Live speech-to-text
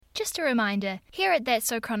just a reminder, here at That's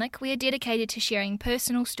So Chronic, we are dedicated to sharing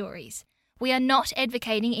personal stories. We are not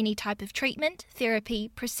advocating any type of treatment,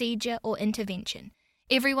 therapy, procedure, or intervention.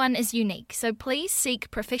 Everyone is unique, so please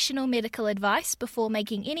seek professional medical advice before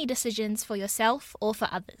making any decisions for yourself or for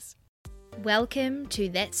others. Welcome to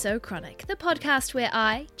That's So Chronic, the podcast where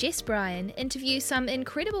I, Jess Bryan, interview some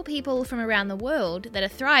incredible people from around the world that are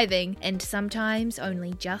thriving and sometimes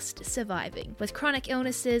only just surviving with chronic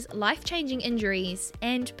illnesses, life-changing injuries,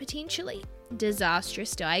 and potentially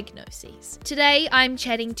disastrous diagnoses. Today I'm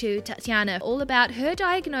chatting to Tatiana all about her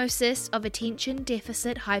diagnosis of attention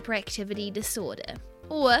deficit hyperactivity disorder,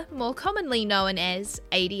 or more commonly known as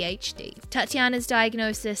ADHD. Tatiana's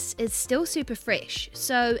diagnosis is still super fresh,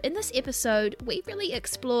 so in this episode we really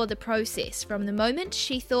explore the process from the moment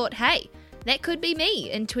she thought, hey, that could be me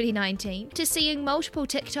in 2019, to seeing multiple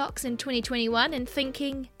TikToks in 2021 and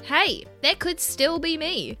thinking, hey, that could still be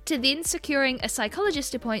me, to then securing a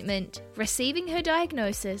psychologist appointment, receiving her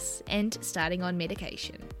diagnosis, and starting on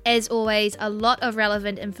medication. As always, a lot of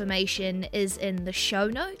relevant information is in the show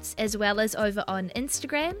notes, as well as over on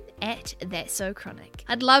Instagram at That's So Chronic.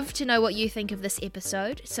 I'd love to know what you think of this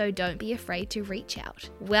episode, so don't be afraid to reach out.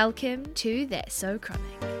 Welcome to That's So Chronic.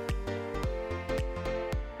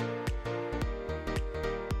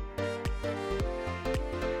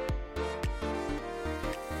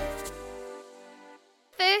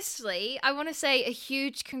 Firstly, I want to say a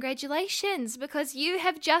huge congratulations because you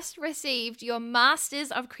have just received your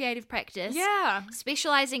Masters of Creative Practice. Yeah.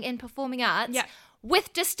 Specialising in performing arts. Yeah.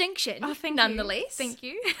 With distinction, nonetheless. Thank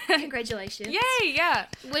you. Congratulations. Yay, yeah.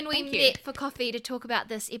 When we met for coffee to talk about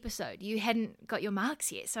this episode, you hadn't got your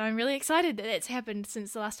marks yet, so I'm really excited that it's happened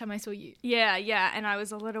since the last time I saw you. Yeah, and I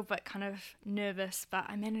was a little bit kind of nervous, but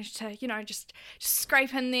I managed to, just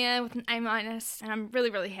scrape in there with an A-, and I'm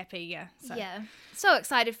really, really happy, yeah. Yeah, so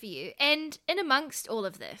excited for you. And in amongst all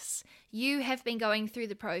of this, you have been going through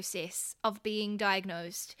the process of being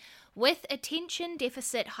diagnosed with attention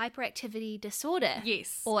deficit hyperactivity disorder.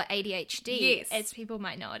 Yes. Or ADHD, yes, as people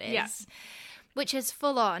might know it as. Yeah. Which is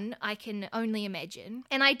full on, I can only imagine.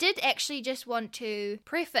 And I did actually just want to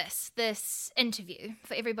preface this interview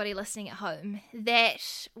for everybody listening at home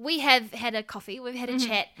that we have had a coffee, we've had a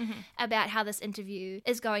chat about how this interview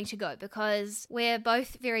is going to go, because we're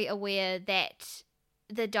both very aware that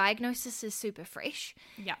the diagnosis is super fresh.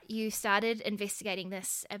 Yeah. You started investigating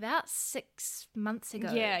this about 6 months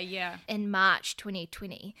ago. Yeah. In March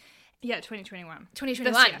 2020. Yeah, 2021.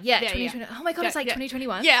 2021. Yeah, 2020. Yeah. Oh my God, it's like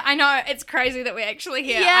 2021. Yeah, I know. It's crazy that we're actually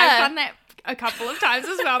here. Yeah. I've done that a couple of times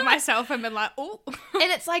as well myself and been like, oh.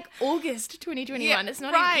 And it's like August 2021. Yeah, it's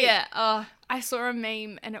not right. even, yeah. Oh. I saw a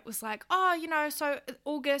meme and it was like, so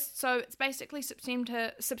August, so it's basically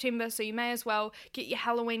September, so you may as well get your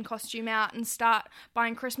Halloween costume out and start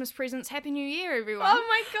buying Christmas presents. Happy New Year, everyone. Oh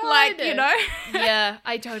my God. Yeah,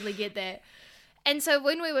 I totally get that. And so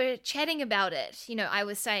when we were chatting about it, I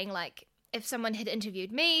was saying, like, if someone had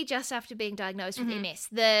interviewed me just after being diagnosed with MS,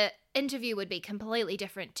 the interview would be completely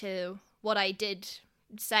different to what I did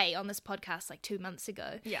say on this podcast like 2 months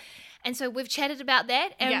ago. Yeah. And so we've chatted about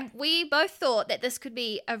that, and we both thought that this could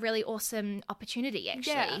be a really awesome opportunity,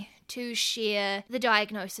 actually, to share the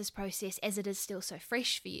diagnosis process as it is still so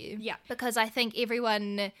fresh for you. Yeah. Because I think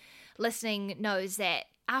everyone listening knows that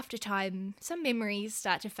after time, some memories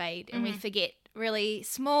start to fade and we forget really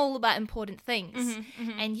small but important things.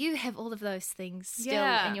 And you have all of those things still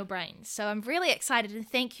in your brain. So I'm really excited, and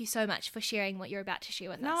thank you so much for sharing what you're about to share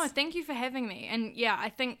with us. No, thank you for having me. And yeah, I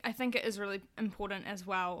think it is really important as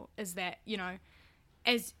well, is that,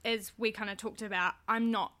 as we kind of talked about,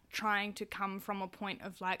 I'm not trying to come from a point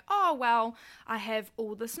of like, oh, well, I have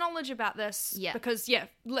all this knowledge about this. Yeah. Because,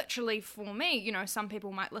 literally for me, some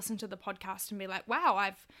people might listen to the podcast and be like, wow,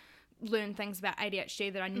 I've learned things about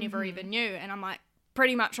ADHD that I never even knew. And I'm like,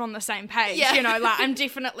 pretty much on the same page. Yeah. I'm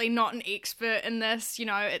definitely not an expert in this.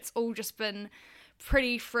 It's all just been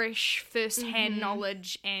pretty fresh first-hand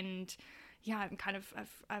knowledge, and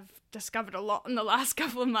I've discovered a lot in the last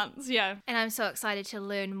couple of months. Yeah. And I'm so excited to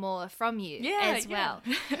learn more from you as well.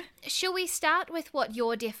 Shall we start with what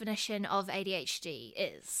your definition of ADHD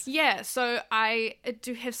is? Yeah, so I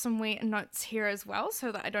do have some weird notes here as well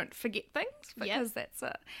so that I don't forget things, because that's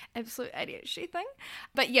an absolute ADHD thing.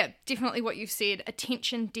 But yeah, definitely what you've said,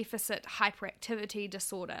 attention deficit hyperactivity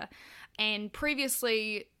disorder. And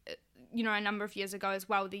previously, a number of years ago as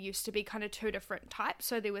well, there used to be kind of two different types.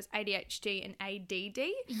 So there was ADHD and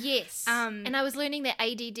ADD. Yes. And I was learning that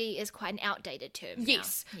ADD is quite an outdated term.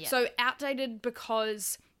 Yes. Now. Yeah. So outdated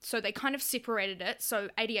because So they kind of separated it. So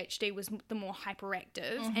ADHD was the more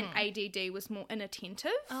hyperactive and ADD was more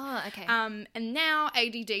inattentive. Oh, okay. And now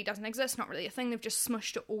ADD doesn't exist, not really a thing. They've just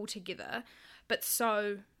smushed it all together. But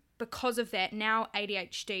so because of that, now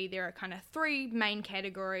ADHD, there are kind of 3 main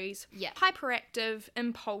categories. Yeah. Hyperactive,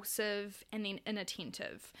 impulsive, and then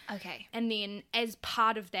inattentive. Okay. And then as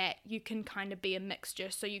part of that, you can kind of be a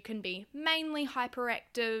mixture. So you can be mainly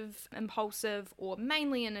hyperactive, impulsive, or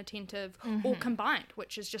mainly inattentive, or combined,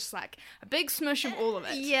 which is just like a big smush of all of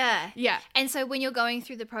it. Yeah. Yeah. And so when you're going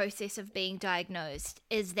through the process of being diagnosed,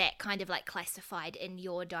 is that kind of like classified in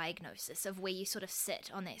your diagnosis of where you sort of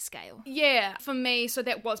sit on that scale? Yeah, for me, so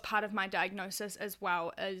that was part of my diagnosis as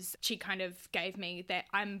well, as she kind of gave me that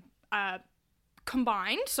I'm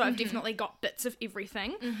combined, so I've definitely got bits of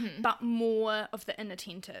everything, but more of the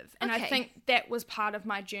inattentive. And I think that was part of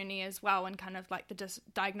my journey as well, and kind of like the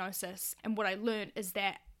diagnosis. And what I learned is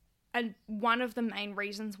that, and one of the main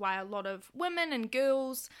reasons why a lot of women and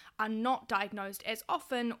girls are not diagnosed as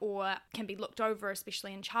often or can be looked over,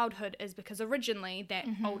 especially in childhood, is because originally that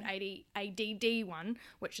old ADD one,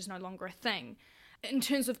 which is no longer a thing, in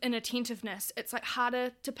terms of inattentiveness, it's like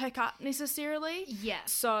harder to pick up necessarily. Yeah.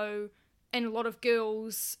 So, and a lot of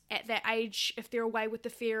girls at that age, if they're away with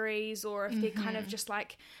the fairies, or if they're kind of just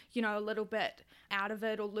like, you know, a little bit out of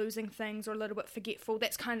it or losing things or a little bit forgetful,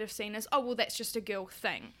 that's kind of seen as, oh, well, that's just a girl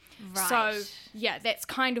thing. Right. So, yeah, that's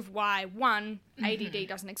kind of why, 1, ADD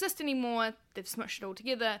doesn't exist anymore, they've smushed it all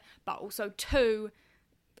together, but also 2,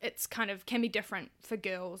 it's kind of can be different for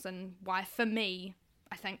girls, and why for me,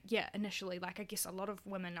 I think, yeah, initially, like, I guess a lot of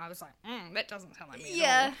women, I was like, that doesn't sound like me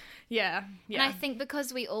at all. Yeah. And I think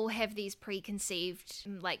because we all have these preconceived,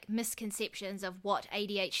 like, misconceptions of what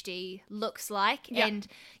ADHD looks like. Yeah. And,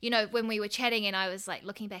 you know, when we were chatting and I was, like,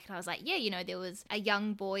 looking back and I was like, yeah, you know, there was a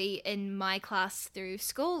young boy in my class through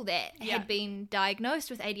school that had been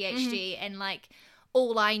diagnosed with ADHD and, like,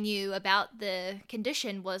 all I knew about the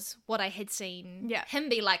condition was what I had seen him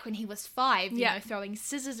be like when he was 5, you know, throwing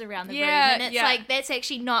scissors around the room. And it's like, that's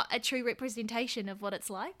actually not a true representation of what it's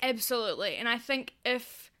like. Absolutely. And I think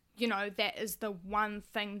if, you know, that is the one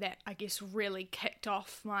thing that I guess really kicked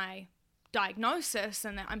off my diagnosis,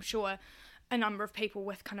 and that I'm sure a number of people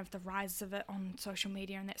with kind of the rise of it on social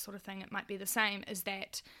media and that sort of thing, it might be the same, is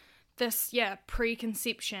that this,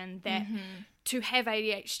 preconception that to have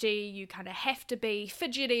ADHD, you kind of have to be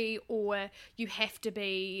fidgety, or you have to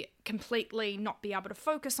be completely not be able to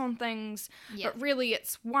focus on things. But really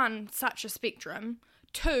it's 1, such a spectrum.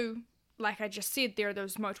 2, like I just said, there are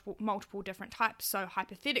those multiple different types. So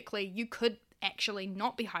hypothetically, you could actually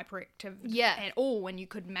not be hyperactive at all, and you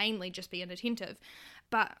could mainly just be inattentive.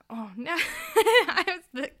 But, oh, no, it's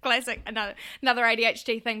the classic, another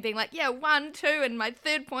ADHD thing being like, 1, 2, and my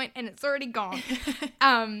 3rd point, and it's already gone.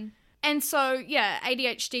 And so,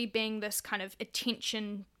 ADHD being this kind of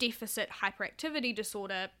attention deficit hyperactivity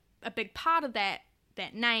disorder, a big part of that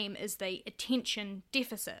name is the attention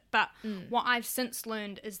deficit. But what I've since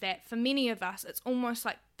learned is that for many of us, it's almost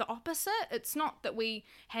like the opposite. It's not that we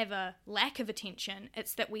have a lack of attention,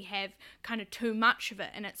 it's that we have kind of too much of it,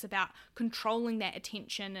 and it's about controlling that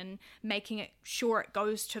attention and making it sure it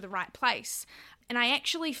goes to the right place. And I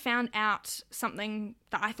actually found out something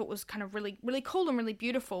that I thought was kind of really, really cool and really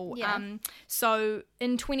beautiful. So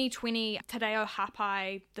in 2020, Te Reo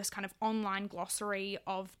Hapai, this kind of online glossary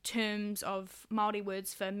of terms of Māori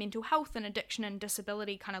words for mental health and addiction and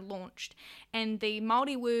disability kind of launched. And the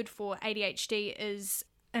Māori word for ADHD is,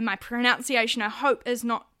 and my pronunciation I hope is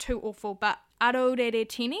not too awful, but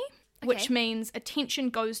aroreretini, which means attention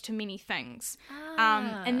goes to many things.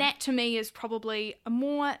 And that to me is probably a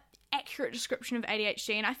more accurate description of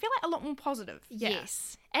ADHD, and I feel like a lot more positive.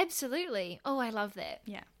 Yes, absolutely. Oh, I love that.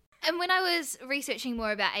 Yeah. And when I was researching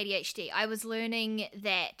more about ADHD, I was learning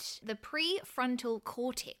that the prefrontal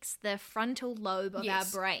cortex, the frontal lobe of our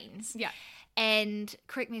brains, and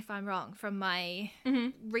correct me if I'm wrong from my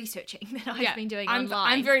researching that I've been doing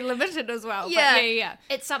online. I'm very limited as well. Yeah.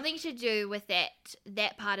 It's something to do with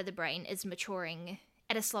that part of the brain is maturing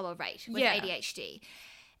at a slower rate with ADHD.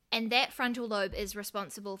 And that frontal lobe is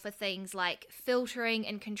responsible for things like filtering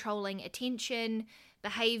and controlling attention,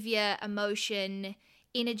 behavior, emotion,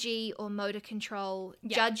 energy or motor control,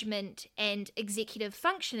 judgment, and executive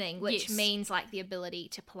functioning, which means like the ability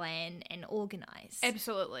to plan and organize.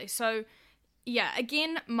 Absolutely. So,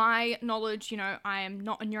 again, my knowledge, I am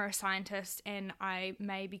not a neuroscientist, and I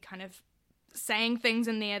may be kind of saying things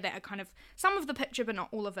in there that are kind of some of the picture but not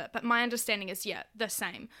all of it. But my understanding is, the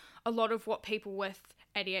same. A lot of what people with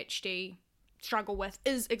ADHD struggle with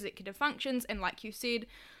is executive functions, and like you said,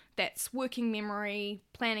 That's working memory,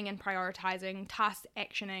 planning and prioritizing, task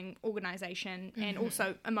actioning, organization, and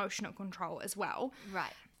also emotional control as well.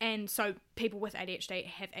 Right. And so people with ADHD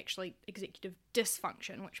have actually executive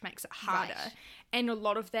dysfunction, which makes it harder. Right. And a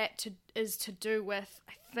lot of that is to do with,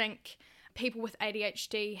 I think, people with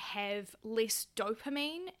ADHD have less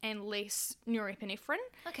dopamine and less norepinephrine.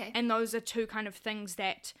 Okay. And those are two kind of things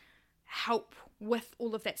that help with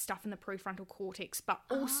all of that stuff in the prefrontal cortex. But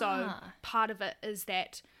also part of it is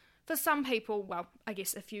that for some people, well, I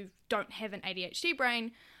guess if you don't have an ADHD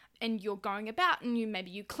brain and you're going about and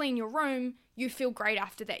you clean your room, you feel great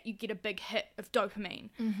after that. You get a big hit of dopamine.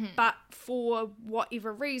 But for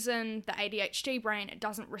whatever reason, the ADHD brain, it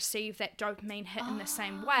doesn't receive that dopamine hit in the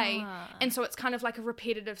same way. And so it's kind of like a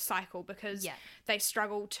repetitive cycle because they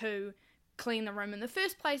struggle to clean the room in the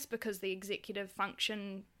first place because the executive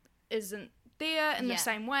function isn't there in the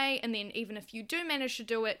same way. And then even if you do manage to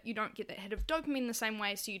do it, you don't get that hit of dopamine the same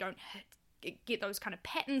way, so you don't get those kind of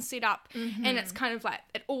patterns set up. And it's kind of like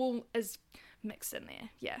it all is mixed in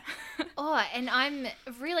there. And I'm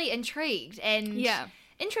really intrigued and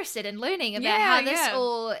interested in learning about how this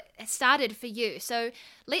all started for you. So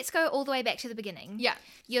let's go all the way back to the beginning.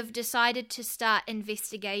 You've decided to start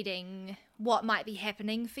investigating what might be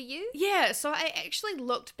happening for you. So I actually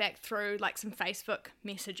looked back through like some Facebook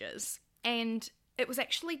messages, and it was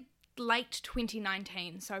actually late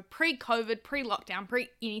 2019, so pre-COVID, pre-lockdown,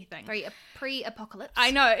 pre-anything. Pre-apocalypse.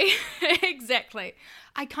 I know, exactly.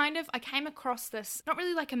 I came across this, not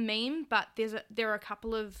really like a meme, but there are a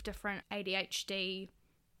couple of different ADHD,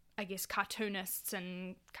 I guess, cartoonists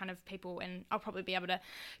and kind of people, and I'll probably be able to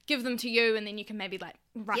give them to you, and then you can maybe like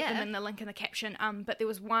write them in the link in the caption. But there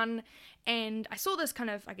was one, and I saw this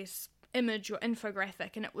kind of, I guess, image or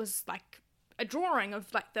infographic, and it was like a drawing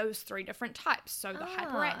of like those three different types. So the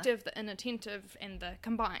hyperactive, the inattentive, and the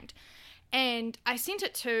combined. And I sent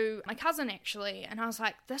it to my cousin actually, and I was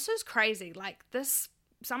like, this is crazy. Like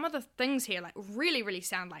some of the things here like really, really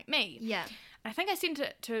sound like me. Yeah. I think I sent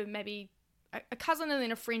it to maybe a cousin and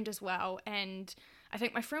then a friend as well. And I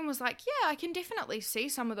think my friend was like, yeah, I can definitely see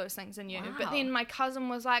some of those things in you. Wow. But then my cousin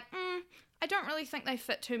was like, I don't really think they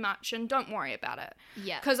fit too much, and don't worry about it.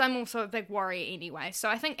 Yeah. Because I'm also a big worrier anyway. So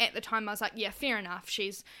I think at the time I was like, yeah, fair enough.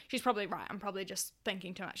 She's probably right. I'm probably just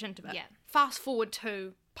thinking too much into it. Yeah. Fast forward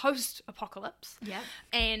to post-apocalypse. Yeah.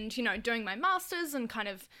 And, doing my master's and kind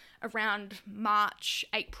of around March,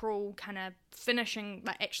 April, kind of finishing,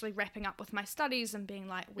 like actually wrapping up with my studies and being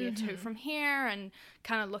like, where to from here, and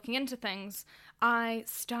kind of looking into things, I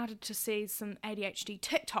started to see some ADHD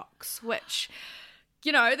TikToks, which...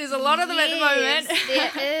 there's a lot of them at the moment.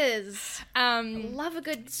 There is. Love a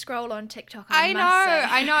good scroll on TikTok. I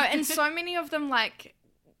know. And so many of them, like,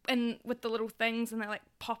 and with the little things, and they like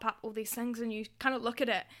pop up all these things, and you kind of look at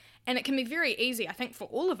it, and it can be very easy, I think, for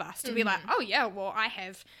all of us to be like, oh yeah, well, I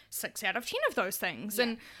have 6 out of 10 of those things.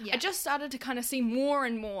 And I just started to kind of see more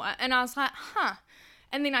and more, and I was like,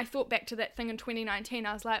 And then I thought back to that thing in 2019.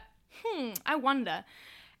 I was like, I wonder.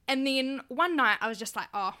 And then one night I was just like,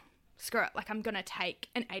 oh, screw it, like I'm going to take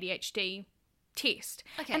an ADHD test.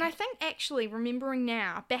 Okay. And I think actually, remembering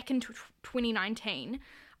now, back in 2019,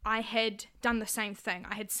 I had done the same thing.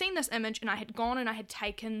 I had seen this image and I had gone and I had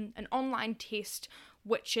taken an online test,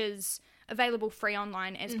 which is available free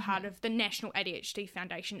online as part of the National ADHD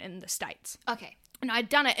Foundation in the States. Okay. And I'd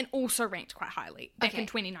done it and also ranked quite highly back in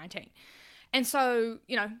 2019. And so,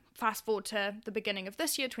 fast forward to the beginning of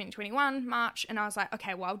this year, 2021, March, and I was like,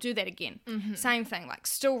 okay, well, I'll do that again. Same thing, like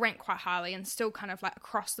still ranked quite highly and still kind of like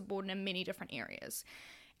across the board and in many different areas.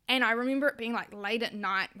 And I remember it being like late at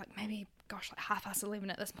night, like maybe, like 11:30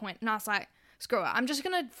 at this point. And I was like, screw it, I'm just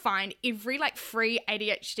going to find every like free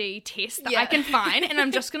ADHD test that I can find, and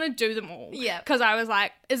I'm just going to do them all. Yeah. Because I was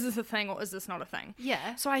like, is this a thing or is this not a thing?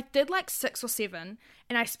 Yeah. So I did like 6 or 7,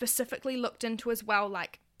 and I specifically looked into as well,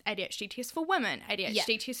 like, ADHD tests for women,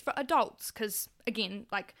 ADHD tests for adults, because again,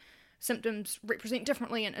 like, symptoms represent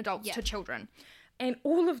differently in adults to children, and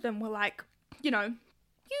all of them were like, you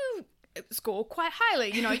score quite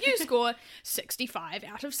highly, you score 65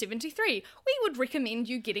 out of 73. We would recommend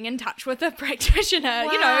you getting in touch with a practitioner.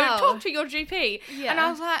 Talk to your GP. And I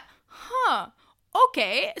was like,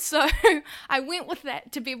 okay. So I went with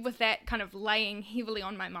that to bed with that kind of laying heavily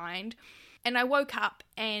on my mind, and I woke up,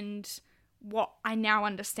 and what I now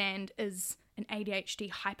understand is an ADHD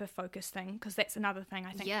hyperfocus thing, because that's another thing.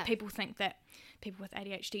 I think people think that people with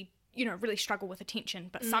ADHD, really struggle with attention,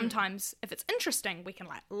 but sometimes if it's interesting, we can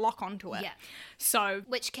like lock onto it. Yeah. So,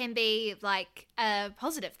 which can be like a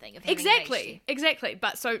positive thing of having Exactly.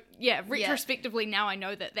 But so, retrospectively now I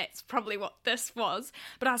know that that's probably what this was.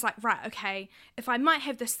 But I was like, right, okay, if I might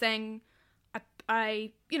have this thing,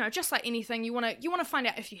 I, just like anything, you want to find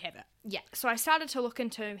out if you have it. Yeah. So I started to look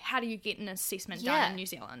into how do you get an assessment done in New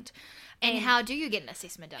Zealand. And how do you get an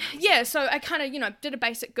assessment done? Yeah, so I kind of, did a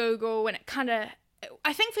basic Google, and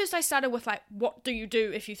I think first I started with like, what do you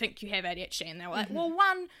do if you think you have ADHD? And they were like, well,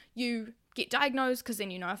 one, you get diagnosed because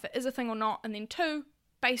then you know if it is a thing or not. And then two,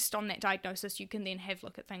 based on that diagnosis, you can then have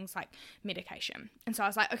look at things like medication. And so I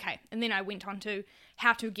was like, okay. And then I went on to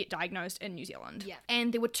how to get diagnosed in New Zealand. Yeah.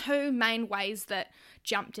 And there were two main ways that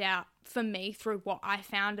jumped out for me through what I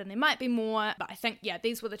found. And there might be more, but I think,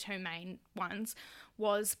 these were the two main ones.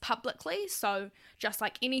 Was publicly. So just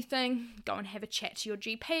like anything, go and have a chat to your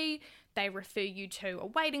GP. They refer you to a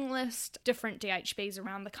waiting list. Different DHBs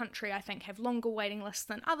around the country, I think, have longer waiting lists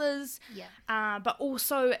than others. Yeah. But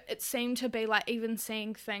also it seemed to be like, even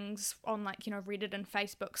seeing things on like, Reddit and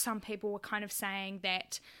Facebook, some people were kind of saying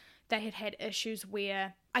that they had issues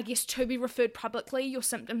where, I guess, to be referred publicly, your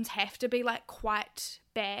symptoms have to be like quite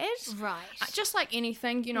bad. Right. Just like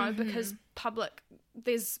anything, because public,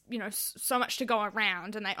 there's, so much to go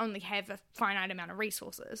around, and they only have a finite amount of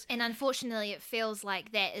resources. And unfortunately, it feels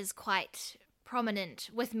like that is quite prominent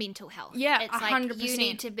with mental health. Yeah, it's 100%. Like you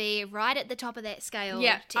need to be right at the top of that scale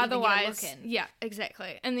Yeah, to otherwise, even get a look in. Yeah,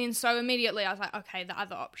 exactly. And then so immediately I was like, okay, the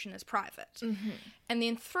other option is private. And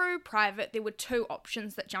then through private, there were two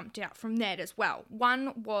options that jumped out from that as well.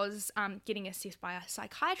 One was getting assessed by a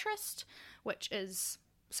psychiatrist, which is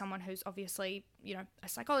someone who's obviously, a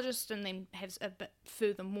psychologist and then has a bit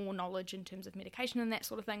further more knowledge in terms of medication and that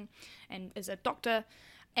sort of thing, and is a doctor,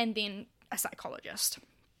 and then a psychologist.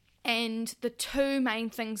 And the two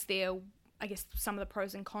main things there, I guess some of the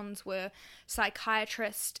pros and cons were,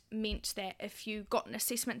 psychiatrist meant that if you got an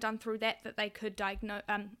assessment done through that they could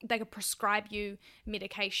they could prescribe you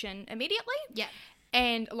medication immediately. Yeah.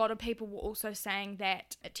 And a lot of people were also saying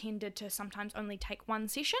that it tended to sometimes only take one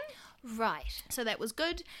session. Right. So that was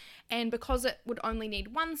good. And because it would only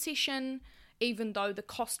need one session, even though the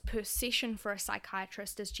cost per session for a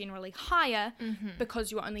psychiatrist is generally higher,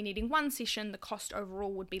 because you're only needing one session, the cost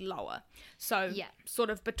overall would be lower. So sort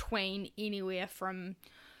of between anywhere from,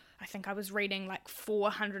 I think I was reading like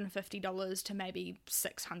 $450 to maybe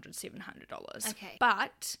 $600, $700. Okay.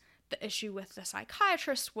 But the issue with the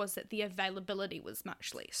psychiatrist was that the availability was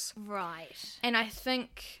much less. Right. And I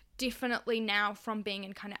think definitely now, from being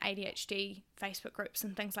in kind of ADHD Facebook groups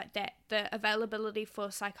and things like that, the availability for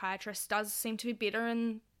psychiatrists does seem to be better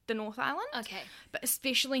in the North Island. Okay. But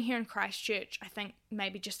especially here in Christchurch, I think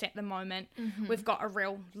maybe just at the moment, we've got a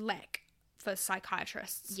real lack for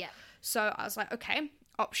psychiatrists. Yeah. So I was like, okay,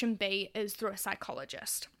 option B is through a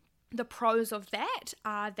psychologist. The pros of that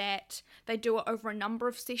are that they do it over a number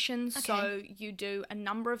of sessions. Okay. So you do a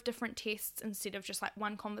number of different tests instead of just like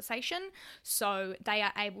one conversation. So they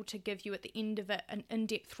are able to give you at the end of it an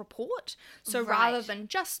in-depth report. So rather than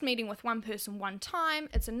just meeting with one person one time,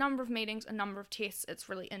 it's a number of meetings, a number of tests. It's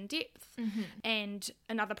really in-depth. And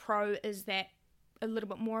another pro is that a little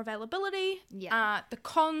bit more availability. Yeah. The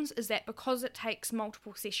cons is that because it takes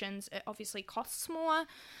multiple sessions, it obviously costs more.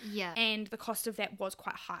 Yeah. And the cost of that was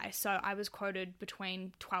quite high. So I was quoted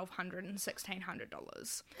between $1,200 and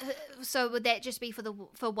 $1,600. So would that just be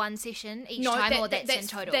for one session each time, or that's in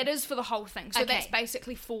total? That is for the whole thing. So that's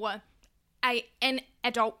basically for an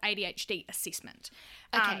adult ADHD assessment.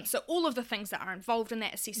 Okay. So all of the things that are involved in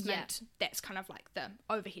that assessment, that's kind of like the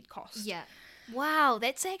overhead cost. Yeah. Wow,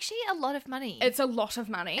 that's actually a lot of money. It's a lot of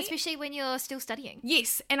money. Especially when you're still studying.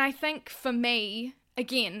 Yes, and I think for me,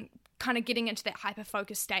 again, kind of getting into that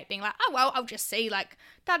hyper-focused state, being like, oh, well, I'll just see, like,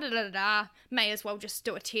 da-da-da-da-da, may as well just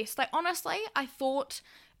do a test. Like, honestly, I thought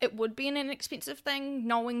it would be an inexpensive thing,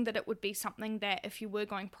 knowing that it would be something that if you were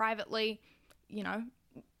going privately,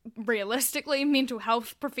 realistically, mental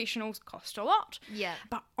health professionals cost a lot. Yeah.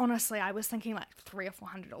 But honestly, I was thinking like $300 or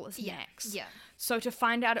 $400 max. Yeah. So to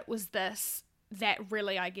find out it was this, that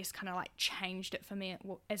really, I guess, kind of like changed it for me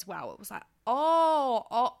as well. It was like,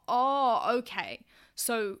 okay.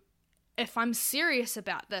 So if I'm serious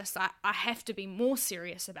about this, I have to be more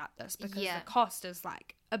serious about this, because the cost is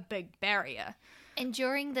like a big barrier. And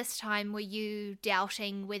during this time, were you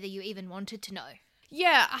doubting whether you even wanted to know?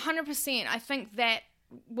 Yeah, 100%. I think that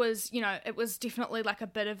was, it was definitely like a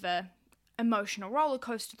bit of a emotional roller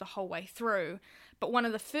coaster the whole way through. But one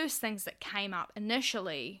of the first things that came up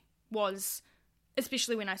initially was,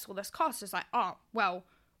 especially when I saw this cost, is like, oh, well,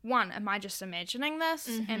 one, am I just imagining this?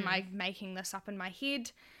 Am I making this up in my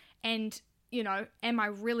head? And, am I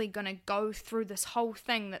really going to go through this whole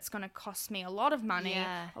thing that's going to cost me a lot of money,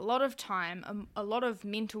 a lot of time, a lot of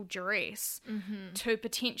mental duress to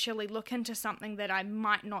potentially look into something that I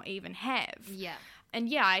might not even have? Yeah. And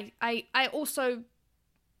yeah, I also,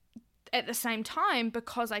 at the same time,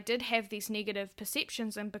 because I did have these negative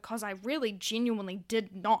perceptions and because I really genuinely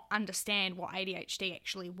did not understand what ADHD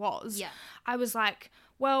actually was, I was like,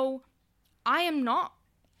 well, I am not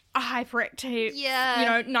a hyperactive,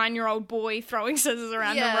 9-year-old boy throwing scissors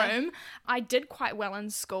around the room. I did quite well in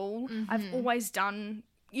school. I've always done,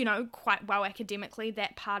 quite well academically.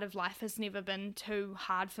 That part of life has never been too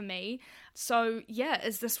hard for me. So,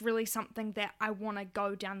 is this really something that I want to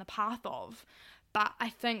go down the path of? But I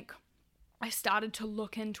think I started to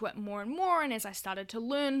look into it more and more, and as I started to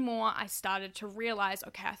learn more, I started to realize,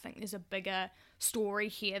 okay, I think there's a bigger story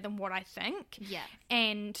here than what I think. Yeah.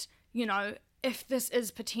 And, if this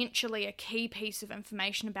is potentially a key piece of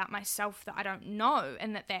information about myself that I don't know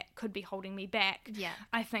and that could be holding me back,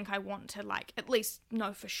 I think I want to at least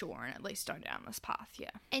know for sure and at least go down this path,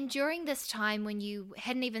 And during this time when you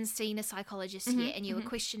hadn't even seen a psychologist yet and you were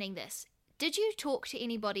questioning this, did you talk to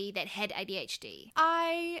anybody that had ADHD?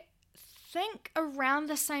 I think around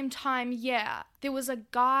the same time, there was a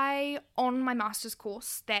guy on my master's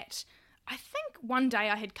course that I think one day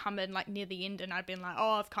I had come in near the end and I'd been like,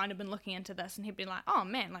 oh, I've kind of been looking into this, and he'd been like, oh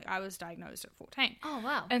man, I was diagnosed at 14. Oh,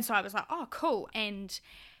 wow. And so I was like, oh, cool. And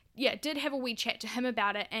did have a wee chat to him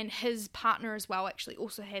about it, and his partner as well actually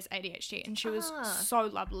also has ADHD, and she was so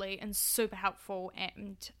lovely and super helpful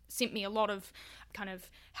and sent me a lot of kind of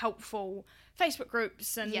helpful Facebook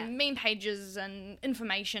groups and meme pages and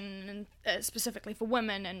information, and specifically for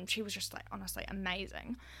women, and she was just honestly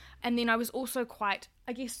amazing. And then I was also quite,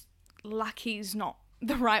 I guess, lucky's not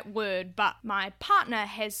the right word, but my partner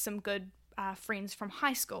has some good friends from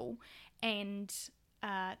high school, and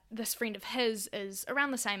this friend of his is around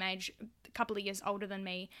the same age, a couple of years older than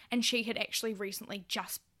me, and she had actually recently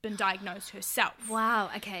just been diagnosed herself. Wow,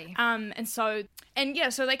 okay. So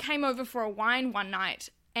they came over for a wine one night,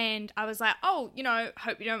 and I was like, oh,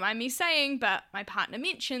 hope you don't mind me saying, but my partner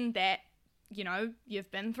mentioned that, you've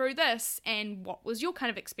been through this, and what was your kind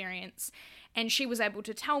of experience? And she was able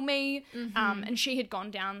to tell me, and she had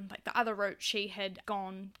gone down the other route. She had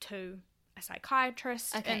gone to a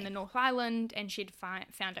psychiatrist in the North Island, and she'd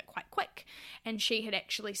found it quite quick, and she had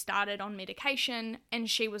actually started on medication, and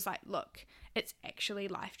she was like, look, it's actually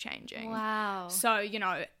life-changing. Wow. So,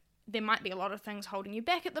 there might be a lot of things holding you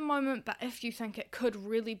back at the moment, but if you think it could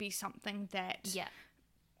really be something that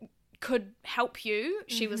could help you,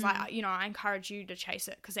 she was like, I encourage you to chase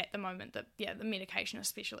it, because at the moment the medication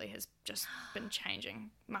especially has just been changing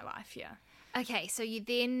my life. Okay, so you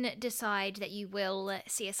then decide that you will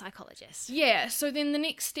see a psychologist. So then the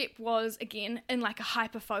next step was, again, in a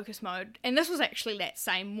hyper focus mode, and this was actually that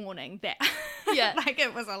same morning that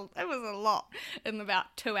it was a lot in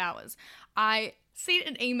about 2 hours. I sent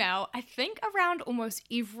an email, I think around almost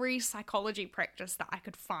every psychology practice that I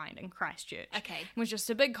could find in Christchurch. Okay. It was just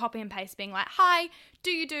a big copy and paste being like, hi,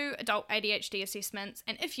 do you do adult ADHD assessments?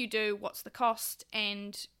 And if you do, what's the cost?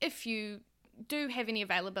 And if you do have any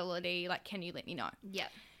availability, can you let me know? Yeah.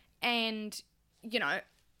 And,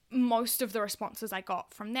 most of the responses I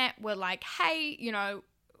got from that were like, hey,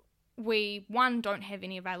 we, one, don't have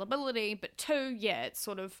any availability, but two, it's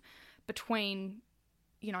sort of between,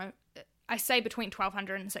 I say between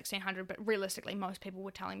 1,200 and 1,600, but realistically, most people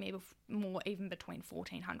were telling me more even between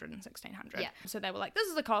 1,400 and 1,600. Yeah. So they were like, this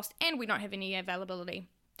is the cost, and we don't have any availability.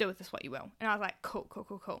 Do with this what you will. And I was like, cool.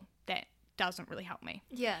 That doesn't really help me.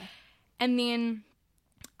 Yeah. And then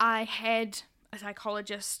I had a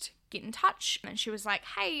psychologist get in touch, and she was like,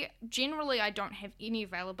 hey, generally I don't have any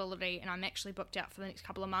availability, and I'm actually booked out for the next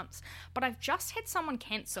couple of months, but I've just had someone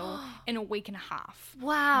cancel in a week and a half.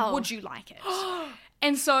 Wow. Would you like it?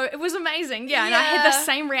 And so it was amazing. Yeah. And I had the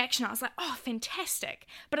same reaction. I was like, oh, fantastic.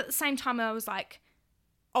 But at the same time, I was like,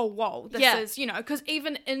 oh, whoa, this is, because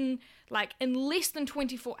even in less than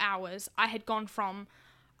 24 hours, I had gone from,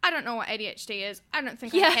 I don't know what ADHD is, I don't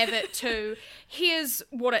think I have it, to here's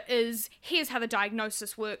what it is, here's how the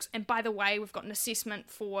diagnosis works, and by the way, we've got an assessment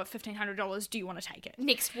for $1,500, do you want to take it?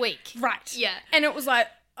 Next week. Right. Yeah. And it was like,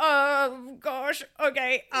 oh, gosh,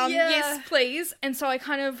 okay, yes, please. And so I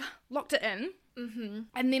kind of locked it in. Mm-hmm.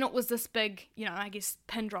 And then it was this big, I guess,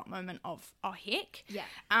 pin drop moment of, oh, heck. Yeah.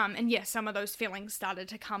 And some of those feelings started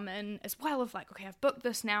to come in as well of okay, I've booked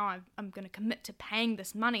this now, I'm going to commit to paying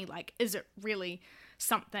this money. Is it really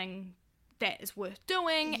something that is worth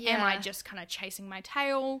doing? Yeah. Am I just kind of chasing my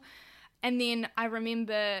tail? And then I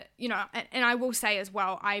remember, and I will say as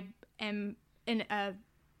well, I am in a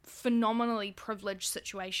phenomenally privileged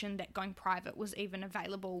situation that going private was even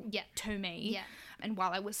available to me. Yeah. and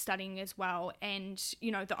while I was studying as well. And,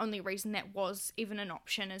 you know, the only reason that was even an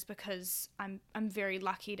option is because I'm very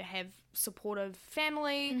lucky to have supportive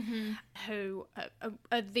family who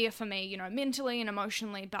are there for me, you know, mentally and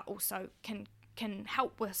emotionally, but also can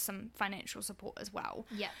help with some financial support as well.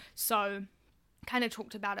 Yeah. So kind of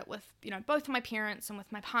talked about it with, you know, both my parents and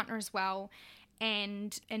with my partner as well.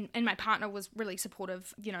 And my partner was really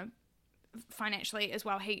supportive, you know, financially as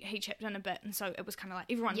well. He chipped in a bit, and so it was kind of like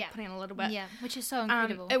everyone put in a little bit. Yeah, which is so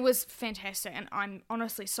incredible. It was fantastic, and I'm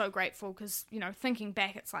honestly so grateful because, you know, thinking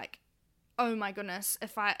back, it's like, oh my goodness,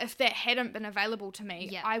 if that hadn't been available to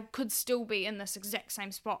me, I could still be in this exact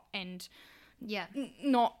same spot and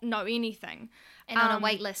not know anything. And on a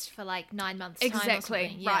wait list for like 9 months time or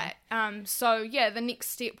something. Right. So yeah, the next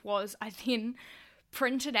step was I then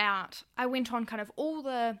printed out, I went on kind of all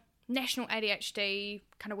the national ADHD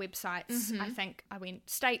kind of websites. I think I went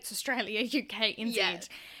States, Australia, UK, NZ,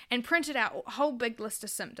 and printed out a whole big list of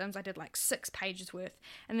symptoms. I did like 6 pages worth,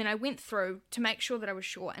 and then I went through to make sure that I was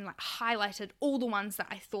sure and like highlighted all the ones that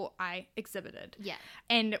I thought I exhibited. Yeah.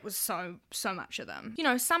 And it was so much of them. You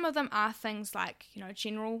know, some of them are things like, you know,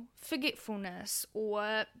 general forgetfulness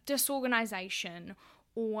or disorganization,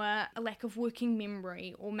 or a lack of working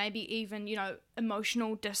memory, or maybe even, you know,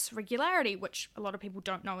 emotional dysregularity, which a lot of people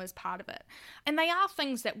don't know is part of it. And they are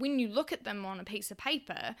things that when you look at them on a piece of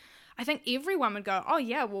paper, I think everyone would go, oh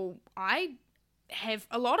yeah, well, I have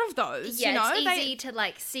a lot of those. Yeah, you know? It's easy to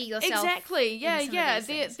like see yourself. Exactly. Yeah.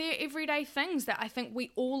 They're everyday things that I think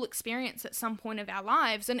we all experience at some point of our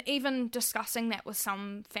lives. And even discussing that with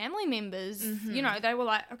some family members, you know, they were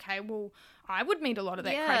like, okay, well, I would meet a lot of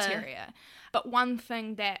that criteria. But one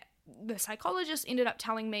thing that the psychologist ended up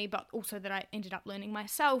telling me, but also that I ended up learning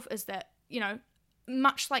myself, is that, you know,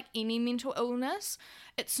 much like any mental illness,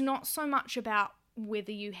 it's not so much about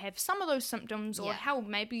whether you have some of those symptoms or how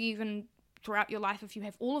maybe even throughout your life if you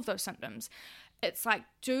have all of those symptoms. It's like,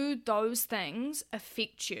 do those things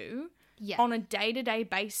affect you on a day-to-day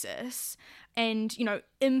basis and, you know,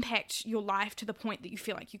 impact your life to the point that you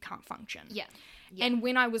feel like you can't function? Yeah. And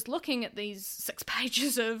when I was looking at these 6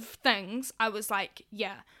 pages of things, I was like,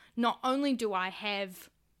 not only do I have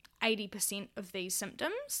 80% of these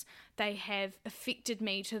symptoms, they have affected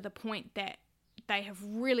me to the point that they have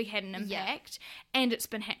really had an impact, and it's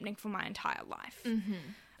been happening for my entire life.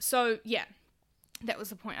 So, that was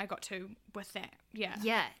the point I got to with that.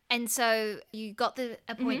 Yeah. And so you got the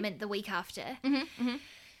appointment the week after.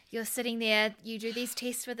 You're sitting there, you do these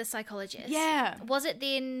tests with a psychologist. Yeah. Was it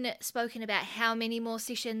then spoken about how many more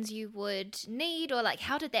sessions you would need, or like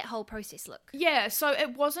how did that whole process look? Yeah, so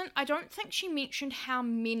it wasn't, I don't think she mentioned how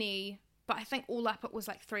many, but I think all up it was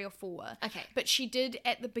like 3 or 4. Okay. But she did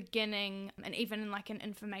at the beginning, and even in like an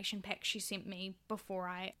information pack she sent me before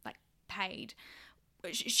I like paid,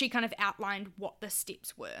 she kind of outlined what the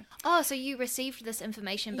steps were. Oh, so you received this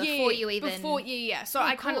information before you even... So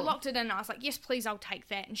I kind of locked it in and I was like, yes, please, I'll take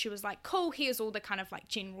that. And she was like, cool, here's all the kind of like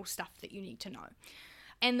general stuff that you need to know.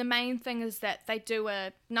 And the main thing is that they do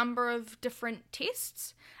a number of different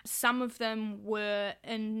tests. Some of them were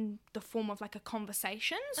in the form of like a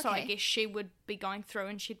conversation. So I guess she would be going through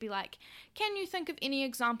and she'd be like, can you think of any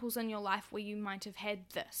examples in your life where you might have had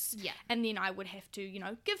this? Yeah. And then I would have to, you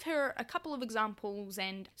know, give her a couple of examples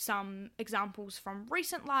and some examples from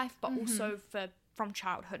recent life, but also from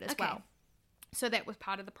childhood as well. So that was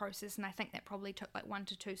part of the process. And I think that probably took like 1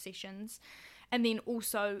 to 2 sessions. And then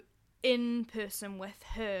also in person with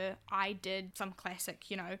her, I did some classic,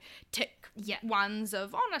 you know, tick ones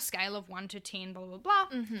of on a scale of 1 to 10, blah, blah, blah.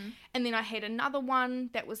 And then I had another one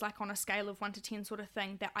that was like on a scale of 1 to 10 sort of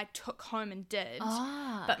thing that I took home and did.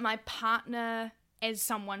 But my partner, as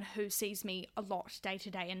someone who sees me a lot day to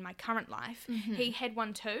day in my current life, he had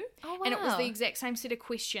one too. Oh, wow. And it was the exact same set of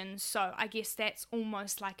questions. So I guess that's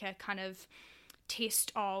almost like a kind of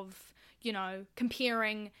test of, you know,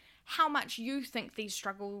 comparing how much you think you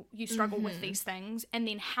struggle with these things, and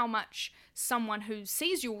then how much someone who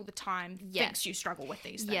sees you all the time thinks you struggle with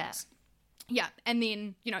these things. Yeah, and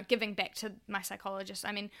then, you know, giving back to my psychologist,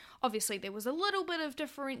 I mean, obviously there was a little bit of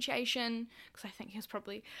differentiation, because I think he was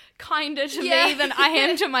probably kinder to me than I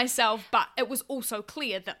am to myself, but it was also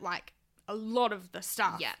clear that, like, a lot of the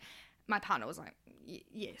stuff, my partner was like,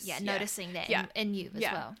 yes. Yeah, noticing that in you as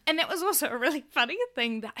well. And that was also a really funny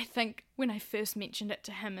thing that I think when I first mentioned it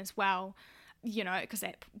to him as well, you know, because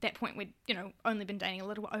at that point we'd, you know, only been dating a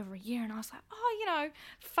little bit over a year, and I was like, oh, you know,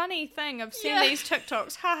 funny thing, I've seen these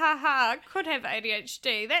TikToks, ha ha ha, could have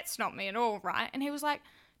ADHD, that's not me at all, right? And he was like,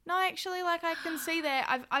 no, actually, like, I can see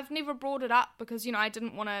that. I've never brought it up because, you know, I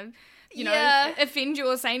didn't want to, you know, offend you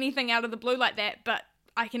or say anything out of the blue like that, but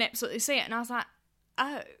I can absolutely see it. And I was like,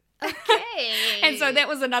 oh. Okay. And so that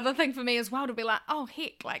was another thing for me as well, to be like, oh,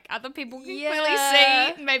 heck, like other people can clearly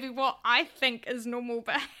see maybe what I think is normal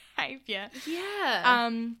behavior. Yeah.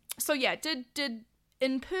 So yeah, did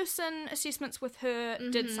in-person assessments with her,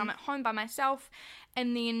 did some at home by myself,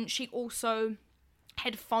 and then she also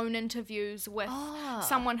had phone interviews with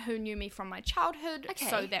someone who knew me from my childhood. Okay.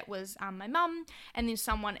 So that was my mum, and then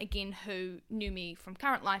someone again who knew me from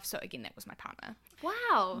current life. So again, that was my partner.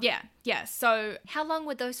 Wow. Yeah. So How long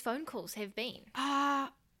would those phone calls have been? I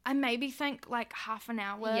maybe think like half an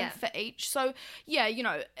hour for each. So yeah, you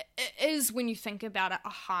know, it is, when you think about it, a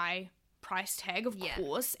high price tag, of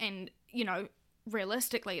course, and you know,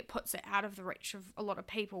 realistically, it puts it out of the reach of a lot of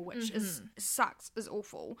people, which is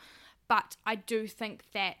awful. But I do think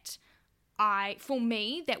that for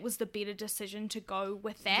me, that was the better decision to go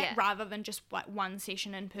with that rather than just like one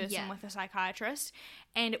session in person with a psychiatrist.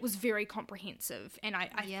 And it was very comprehensive. And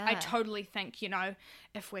I totally think, you know,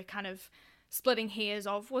 if we're kind of splitting hairs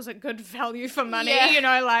of, was it good value for money? You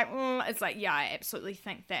know, like, it's like, yeah, I absolutely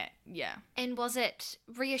think that, yeah. And was it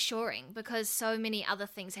reassuring? Because so many other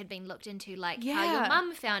things had been looked into, like how your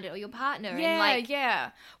mum found it or your partner.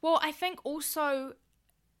 Well, I think also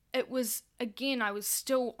it was, again, I was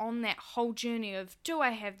still on that whole journey of, do I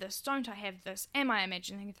have this? Don't I have this? Am I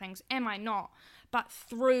imagining things? Am I not? But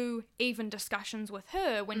through even discussions with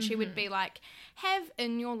her, when she would be like, have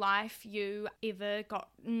in your life you ever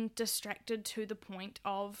gotten distracted to the point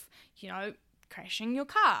of, you know, crashing your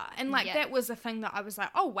car? And like that was a thing that I was like,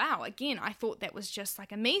 oh wow, again, I thought that was just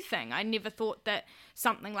like a me thing. I never thought that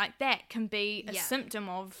something like that can be a symptom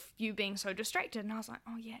of you being so distracted. And I was like,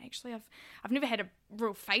 oh yeah, actually I've never had a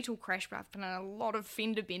real fatal crash, but I've been in a lot of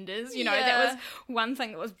fender benders. You know, that was one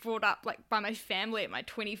thing that was brought up like by my family at my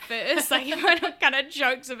 21st. Like everyone kind of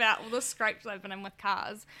jokes about all the scrapes I've been in with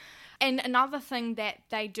cars. And another thing that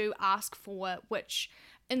they do ask for, which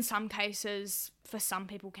in some cases for some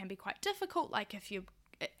people can be quite difficult, like if you,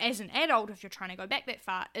 as an adult, if you're trying to go back that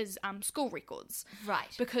far, is school records.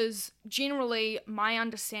 Right. Because generally my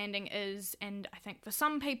understanding is, and I think for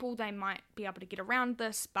some people they might be able to get around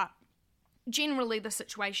this, but generally the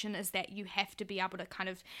situation is that you have to be able to kind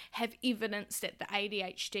of have evidence that the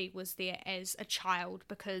ADHD was there as a child,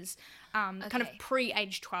 because kind of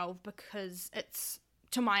pre-age 12, because it's,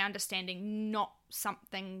 to my understanding, not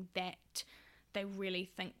something that they really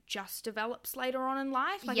think just develops later on in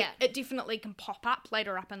life. Like it definitely can pop up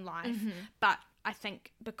later up in life, but I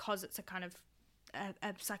think because it's a kind of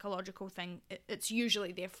a psychological thing, it's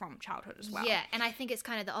usually there from childhood as well. Yeah, and I think it's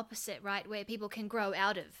kind of the opposite, right, where people can grow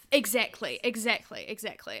out of. Exactly.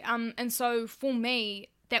 And so for me,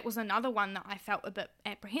 that was another one that I felt a bit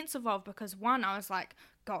apprehensive of, because one, I was like,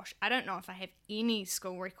 gosh, I don't know if I have any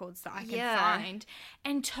school records that I can find.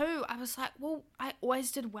 And two, I was like, well, I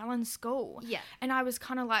always did well in school. Yeah. And I was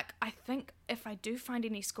kind of like, I think if I do find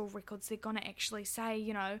any school records, they're going to actually say,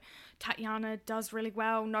 you know, Tatiana does really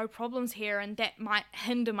well, no problems here, and that might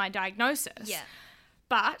hinder my diagnosis. Yeah.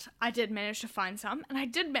 But I did manage to find some, and I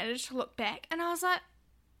did manage to look back, and I was like,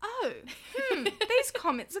 oh, these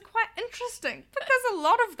comments are quite interesting, because a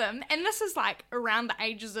lot of them, and this is like around the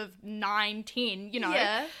ages of 9, 10, you know,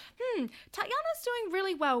 Tatiana's doing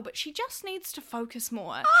really well, but she just needs to focus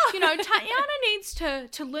more. You know, Tatiana needs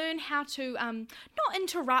to learn how to not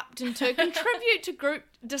interrupt and to contribute to group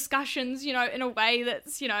discussions, you know, in a way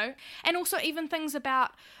that's, you know, and also even things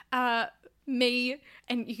about me,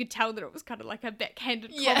 and you could tell that it was kind of like a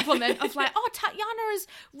backhanded compliment of like, oh, Tatiana is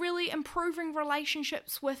really improving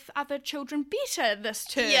relationships with other children better this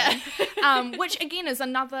term. Which again is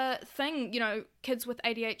another thing, you know, kids with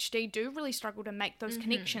ADHD do really struggle to make those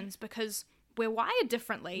connections, because we're wired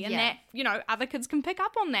differently, and that, you know, other kids can pick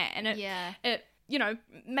up on that, and it you know,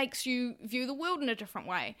 makes you view the world in a different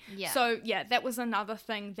way. So that was another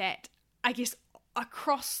thing that I guess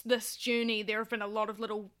across this journey there have been a lot of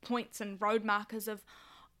little points and road markers of,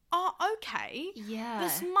 oh, okay,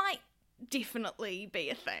 this might definitely be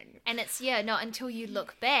a thing. And it's not until you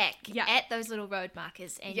look back at those little road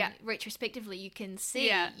markers and retrospectively you can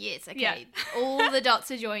see all the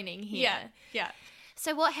dots are joining here.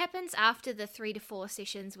 So what happens after the 3 to 4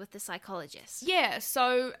 sessions with the psychologist?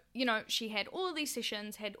 So, you know, she had all of these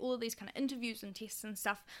sessions, had all of these kind of interviews and tests and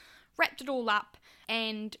stuff, wrapped it all up,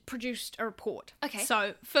 and produced a report. Okay.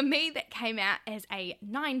 So for me, that came out as a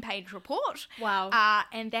 9-page report. Wow.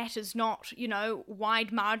 And that is not,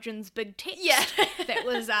 wide margins, big text. Yeah. That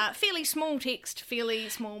was fairly small text, fairly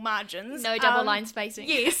small margins. No double line spacing.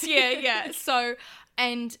 Yes, yeah. So,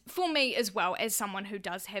 and for me as well, as someone who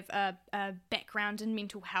does have a background in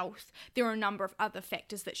mental health, there are a number of other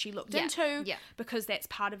factors that she looked into, because that's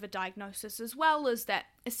part of a diagnosis as well, is that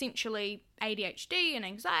essentially ADHD and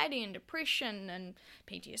anxiety and depression and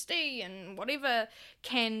PTSD and whatever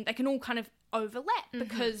they can all kind of overlap,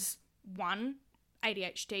 because one,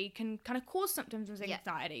 ADHD can kind of cause symptoms of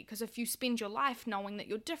anxiety, because if you spend your life knowing that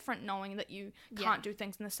you're different, knowing that you can't do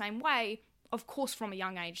things in the same way, of course from a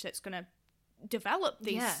young age that's going to develop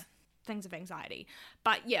these things of anxiety.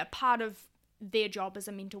 But part of their job as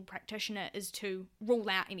a mental practitioner is to rule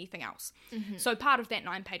out anything else. So part of that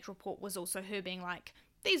 9-page report was also her being like,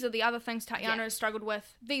 these are the other things Tatiana has struggled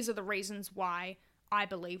with, these are the reasons why I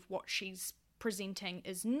believe what she's presenting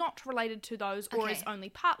is not related to those, or is only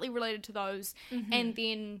partly related to those, and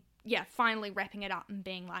then finally wrapping it up and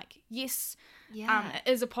being like, yes, it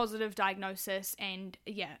is a positive diagnosis, and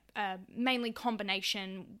mainly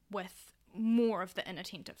combination with more of the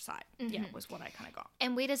inattentive side was what I kind of got.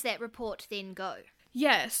 And where does that report then go?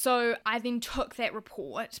 So I then took that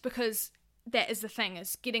report, because that is the thing,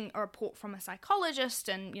 is getting a report from a psychologist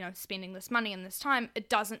and spending this money and this time, it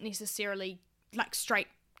doesn't necessarily like straight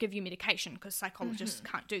give you medication, because psychologists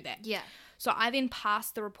can't do that. So I then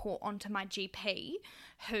passed the report on to my GP,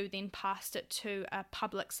 who then passed it to a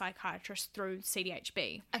public psychiatrist through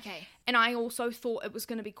CDHB. And I also thought it was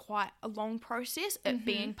going to be quite a long process, it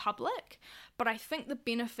being public. But I think the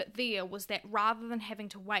benefit there was that rather than having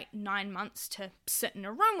to wait 9 months to sit in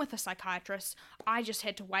a room with a psychiatrist, I just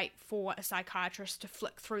had to wait for a psychiatrist to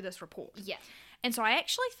flick through this report. And so I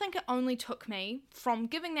actually think it only took me, from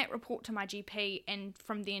giving that report to my GP and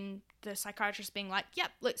from then the psychiatrist being like, yep,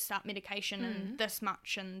 let's start medication and this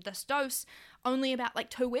much and this dose, only about like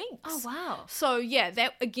 2 weeks. Oh, wow. So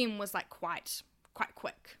that again was like quite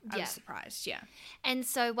quick. I was surprised, And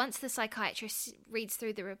so once the psychiatrist reads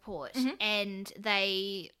through the report and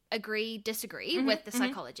they disagree with the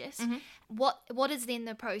psychologist, what is then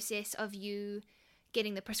the process of you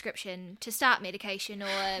getting the prescription to start medication, or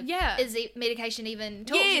is medication even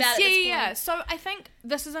talked about at this point? So I think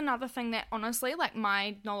this is another thing that honestly, like,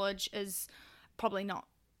 my knowledge is probably not,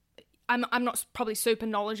 I'm not probably super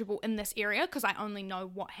knowledgeable in this area, because I only know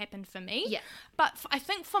what happened for me. But I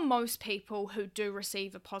think for most people who do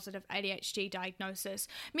receive a positive ADHD diagnosis,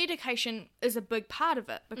 medication is a big part of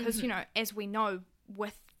it, because as we know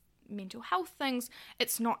with mental health things,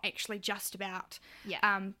 it's not actually just about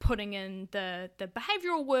putting in the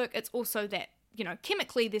behavioral work. It's also that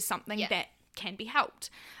chemically there's something that can be helped.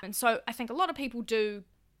 And so I think a lot of people do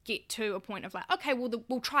get to a point of like, okay, well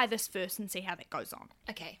we'll try this first and see how that goes on.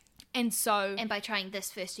 And so, and by trying this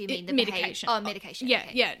first, do you mean the medication? Medication.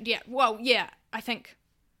 Well, I think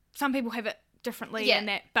some people have it differently in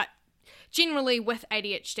that, but generally with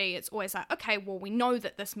ADHD, it's always like, okay, well, we know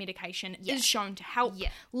that this medication is shown to help.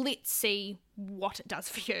 Let's see what it does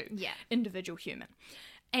for you, individual human.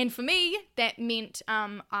 And for me, that meant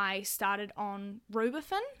I started on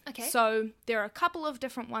Rubifen. So there are a couple of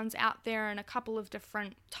different ones out there and a couple of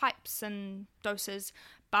different types and doses,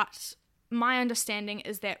 but my understanding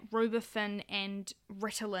is that Rubifen and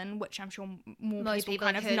Ritalin, which I'm sure most people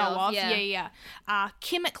kind of know of, are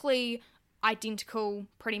chemically identical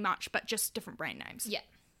pretty much, but just different brand names.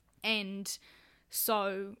 And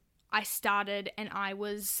so I started, and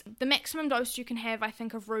the maximum dose you can have, I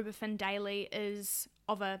think, of Rubifen daily is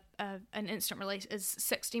of an instant release is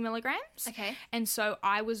 60 milligrams. And so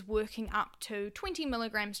I was working up to 20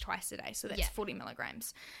 milligrams twice a day, so that's 40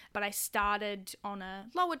 milligrams. But I started on a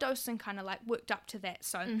lower dose and kind of like worked up to that.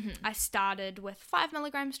 So I started with 5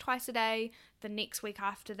 milligrams twice a day. The next week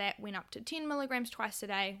after that went up to 10 milligrams twice a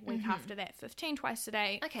day. Week after that, 15 twice a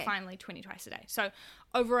day. Finally 20 twice a day. So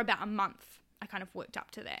over about a month, I kind of worked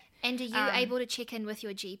up to that. And are you able to check in with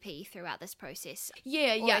your GP throughout this process?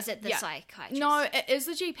 Or is it the psychiatrist? No, it is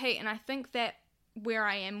the GP, and I think that where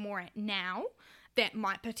I am more at now, that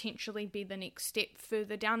might potentially be the next step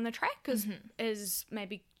further down the track, is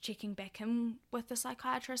maybe checking back in with the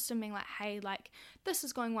psychiatrist and being like, hey, like, this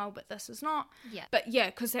is going well, but this is not. But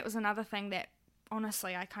because that was another thing that,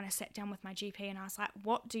 honestly, I kind of sat down with my GP and I was like,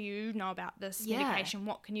 what do you know about this medication?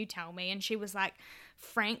 What can you tell me? And she was like,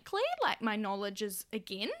 frankly, like, my knowledge is,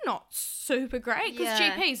 again, not super great, because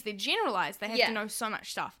GPs, they're generalized. They have to know so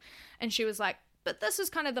much stuff. And she was like, but this is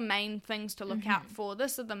kind of the main things to look out for.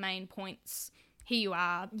 This are the main points. Here you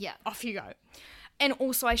are. Off you go. And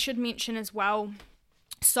also, I should mention as well,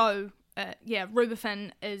 so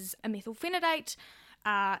Rubifin is a methylphenidate.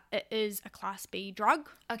 It is a class B drug.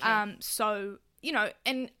 Okay. So,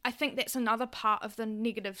 and I think that's another part of the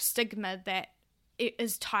negative stigma that it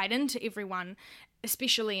is tied into everyone,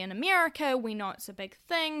 especially in America. We know it's a big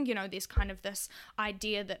thing. There's kind of this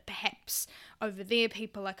idea that perhaps over there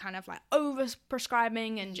people are kind of like over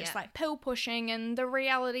prescribing and just like pill pushing, and the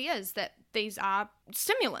reality is that these are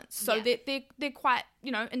stimulants, so they're quite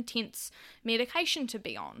intense medication to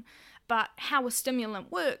be on. But how a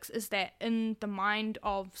stimulant works is that in the mind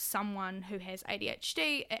of someone who has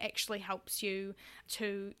ADHD, it actually helps you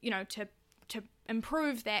to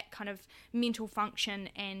improve that kind of mental function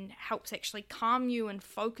and helps actually calm you and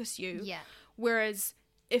focus you. Yeah. Whereas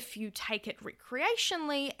if you take it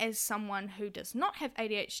recreationally as someone who does not have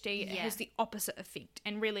ADHD, it has the opposite effect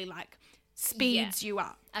and really like speeds you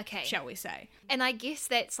up, shall we say. And I guess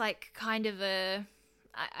that's like kind of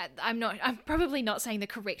I'm probably not saying the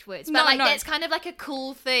correct words, but that's kind of like a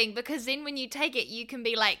cool thing, because then when you take it, you can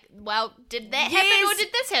be like, well, did that happen or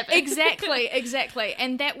did this happen? Exactly.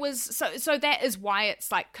 And that was, so that is why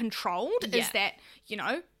it's like controlled, is that,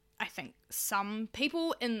 I think some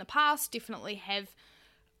people in the past definitely have,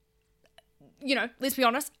 let's be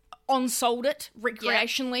honest, on-sold it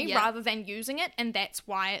recreationally rather than using it, and that's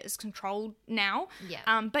why it is controlled now.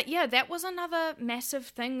 But that was another massive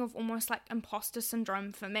thing of almost like imposter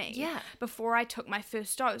syndrome for me. Before I took my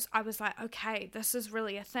first dose, I was like, okay, this is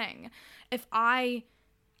really a thing. If I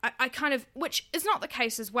kind of, which is not the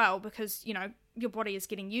case as well, because your body is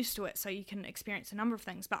getting used to it, so you can experience a number of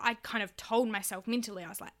things. But I kind of told myself mentally, I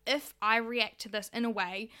was like, if I react to this in a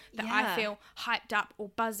way that I feel hyped up or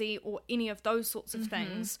buzzy or any of those sorts of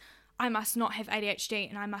things, I must not have ADHD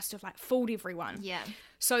and I must have like fooled everyone.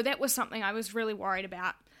 So that was something I was really worried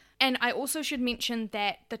about. And I also should mention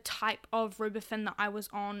that the type of Rubifin that I was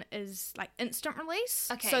on is like instant release.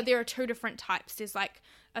 So there are two different types. There's like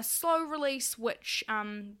a slow release, which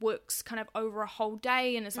works kind of over a whole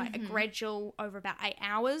day and is like a gradual over about 8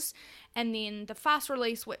 hours. And then the fast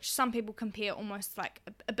release, which some people compare almost like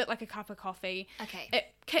a bit like a cup of coffee. It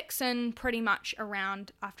kicks in pretty much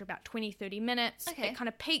around after about 20-30 minutes. It kind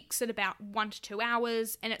of peaks at about 1 to 2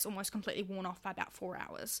 hours, and it's almost completely worn off by about 4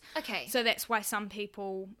 hours. So that's why some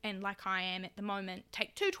people, and like I am at the moment,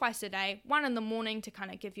 take 2 twice a day, 1 in the morning to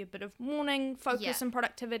kind of give you a bit of morning focus and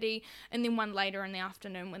productivity, and then 1 later in the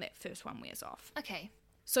afternoon when that first one wears off.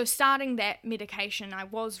 So starting that medication, I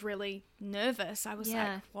was really nervous. I was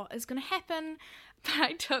like, what is going to happen? But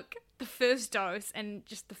I took the first dose, and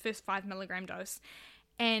just the first 5 milligram dose,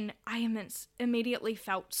 and I immediately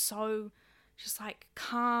felt so just like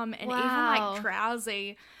calm and even like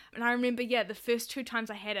drowsy. And I remember, the first 2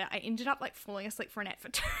 times I had it, I ended up like falling asleep for a nap for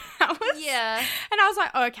 2 hours. And I was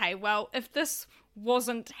like, okay, well, if this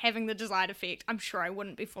wasn't having the desired effect, I'm sure I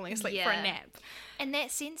wouldn't be falling asleep for a nap. And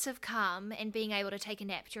that sense of calm and being able to take a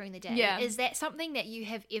nap during the day, is that something that you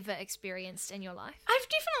have ever experienced in your life? I've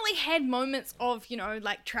definitely had moments of,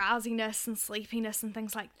 like drowsiness and sleepiness and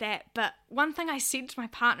things like that. But one thing I said to my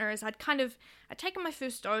partner is I'd taken my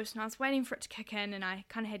first dose and I was waiting for it to kick in, and I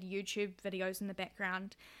kind of had YouTube videos in the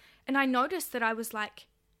background. And I noticed that I was like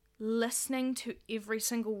listening to every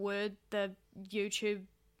single word the YouTube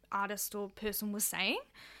artist or person was saying.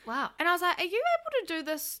 Wow. And I was like, are you able to do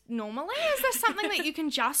this normally? Is this something that you can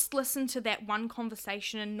just listen to that one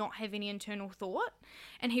conversation and not have any internal thought?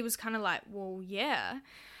 And he was kind of like, well, yeah.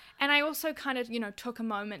 And I also kind of, took a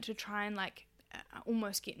moment to try and like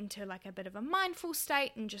almost get into like a bit of a mindful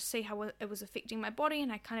state and just see how it was affecting my body.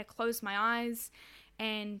 And I kind of closed my eyes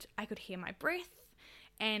and I could hear my breath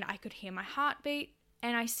and I could hear my heartbeat.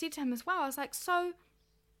 And I said to him as well, I was like, so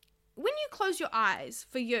when you close your eyes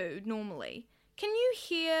for you normally, can you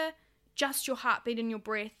hear just your heartbeat and your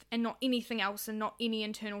breath and not anything else and not any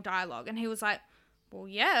internal dialogue? And he was like, well,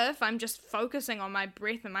 yeah, if I'm just focusing on my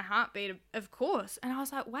breath and my heartbeat, of course. And I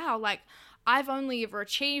was like, wow, like I've only ever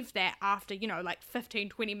achieved that after, like 15,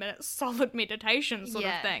 20 minutes solid meditation sort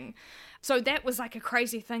of thing. So that was like a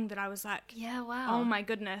crazy thing that I was like, yeah, wow. Oh my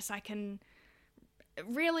goodness, I can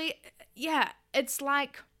really, it's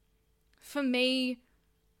like, for me,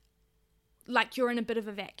 like you're in a bit of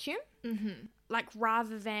a vacuum. Like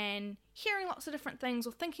rather than hearing lots of different things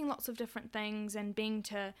or thinking lots of different things and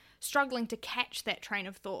struggling to catch that train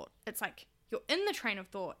of thought, it's like you're in the train of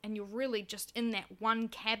thought and you're really just in that one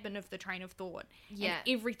cabin of the train of thought. And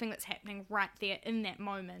everything that's happening right there in that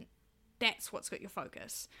moment, that's what's got your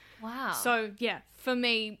focus. Wow. So for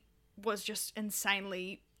me was just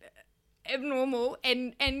insanely abnormal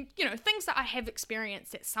and things that I have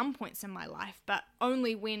experienced at some points in my life, but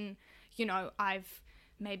only when I've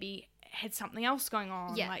maybe had something else going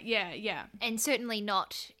on. Yeah. Like, yeah. And certainly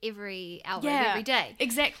not every hour of Yeah, every day.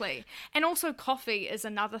 Exactly. And also coffee is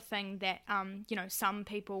another thing that, some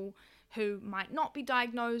people who might not be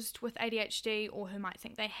diagnosed with ADHD or who might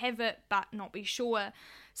think they have it but not be sure,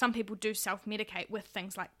 some people do self-medicate with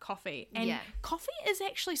things like coffee. And coffee is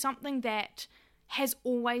actually something that has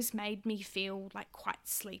always made me feel like quite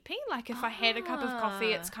sleepy. Like if I had a cup of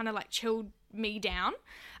coffee, it's kind of like chilled me down.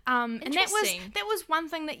 And that was one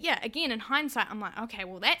thing that, again, in hindsight, I'm like, okay,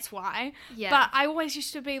 well, that's why. Yeah. But I always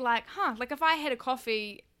used to be like, like if I had a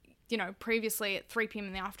coffee, previously at 3 p.m.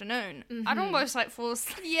 in the afternoon, I'd almost like fall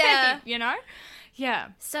asleep, Yeah.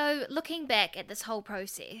 So looking back at this whole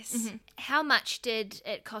process, how much did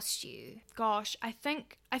it cost you? Gosh, I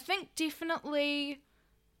think definitely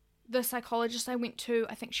the psychologist I went to,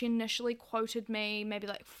 I think she initially quoted me maybe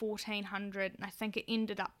like $1,400, and I think it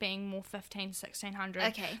ended up being more $1,500-$1,600.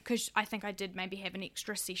 Okay. Because I think I did maybe have an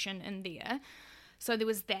extra session in there. So there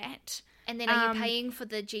was that. And then are you paying for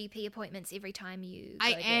the GP appointments every time you go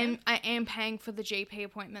there? I am paying for the GP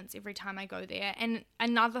appointments every time I go there. And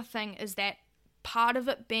another thing is that part of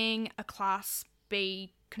it being a Class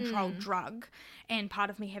B controlled drug, and part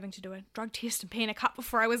of me having to do a drug test and pee in a cup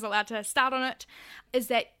before I was allowed to start on it, is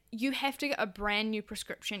that you have to get a brand new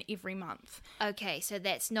prescription every month. Okay, so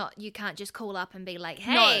that's not, you can't just call up and be like,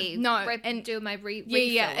 hey, and do my refill.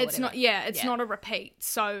 It's not a repeat.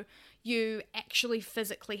 So you actually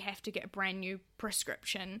physically have to get a brand new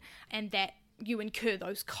prescription, and that you incur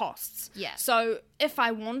those costs. Yeah. So if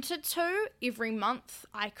I wanted to, every month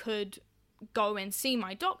I could go and see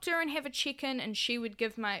my doctor and have a check-in, and she would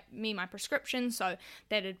give me my prescription. So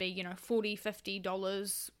that'd be,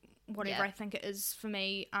 $40-$50, whatever I think it is for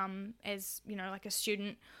me, as, like a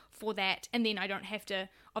student for that. And then I don't have to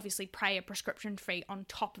obviously pay a prescription fee on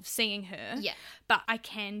top of seeing her. Yeah. But I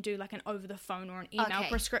can do like an over the phone or an email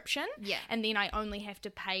prescription. Yeah. And then I only have to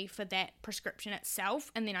pay for that prescription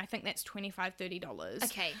itself. And then I think that's $25-$30.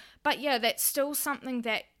 Okay. But that's still something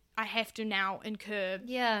that I have to now incur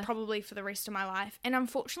probably for the rest of my life. And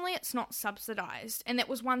unfortunately, it's not subsidized. And that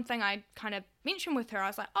was one thing I kind of mentioned with her. I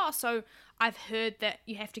was like, so I've heard that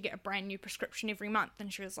you have to get a brand new prescription every month.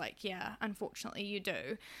 And she was like, yeah, unfortunately you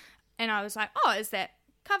do. And I was like, is that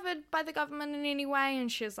covered by the government in any way?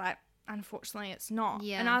 And she was like, unfortunately it's not.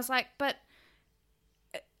 Yeah. And I was like, but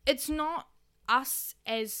it's not us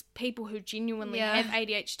as people who genuinely have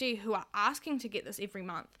ADHD who are asking to get this every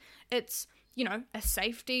month. It's a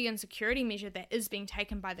safety and security measure that is being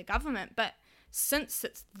taken by the government. But since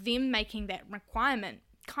it's them making that requirement,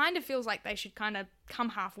 kind of feels like they should kind of come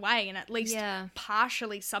halfway and at least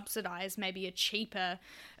partially subsidize maybe a cheaper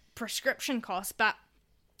prescription cost. But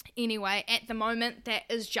anyway, at the moment, that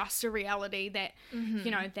is just a reality that,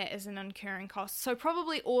 that is an incurring cost. So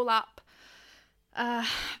probably all up,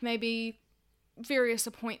 maybe various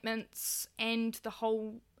appointments and the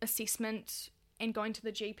whole assessment and going to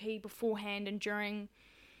the GP beforehand and during,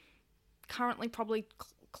 currently probably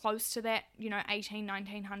close to that,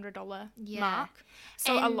 $1,800-$1,900 mark.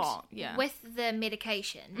 So and a lot, With the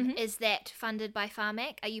medication, is that funded by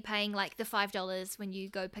Pharmac? Are you paying like the $5 when you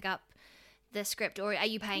go pick up the script, or are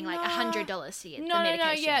you paying like $100 to get the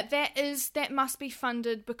medication? That must be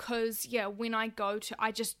funded because when I go to,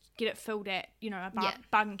 I just get it filled at a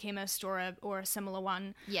Bargain Chemist or a similar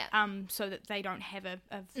one, so that they don't have a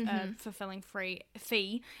fulfilling free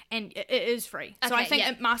fee, and it is free. Okay, so I think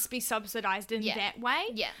it must be subsidized in that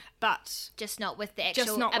way, but just not with the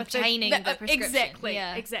actual obtaining the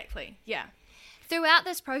prescription. Exactly. Throughout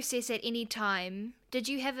this process, at any time, did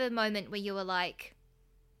you have a moment where you were like,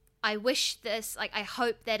 I wish this, like, I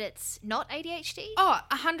hope that it's not ADHD?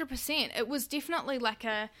 100%. It was definitely like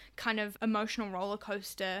a kind of emotional roller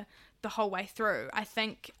coaster the whole way through. I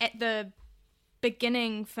think at the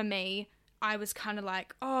beginning for me, I was kind of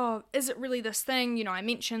like, is it really this thing? I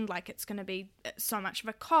mentioned like it's going to be so much of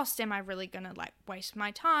a cost. Am I really going to like waste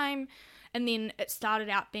my time? And then it started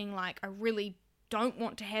out being like, I really don't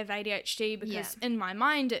want to have ADHD because in my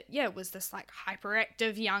mind it was this like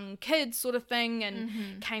hyperactive young kid sort of thing,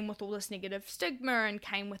 and came with all this negative stigma and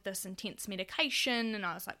came with this intense medication, and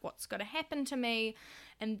I was like, what's going to happen to me?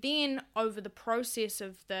 And then over the process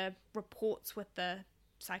of the reports with the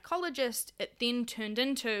psychologist, it then turned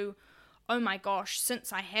into, oh my gosh,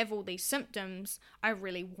 since I have all these symptoms, I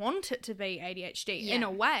really want it to be ADHD in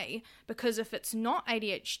a way, because if it's not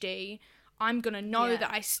ADHD, I'm going to know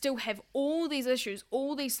that I still have all these issues,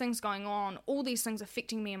 all these things going on, all these things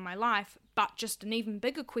affecting me in my life, but just an even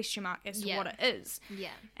bigger question mark as to what it is. Yeah.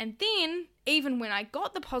 And then, even when I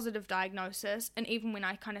got the positive diagnosis, and even when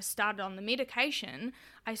I kind of started on the medication,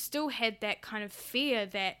 I still had that kind of fear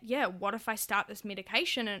that, what if I start this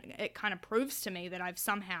medication and it kind of proves to me that I've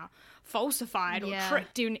somehow falsified or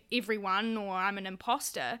tricked everyone, or I'm an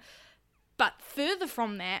imposter. But further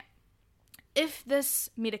from that, if this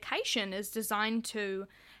medication is designed to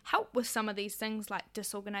help with some of these things like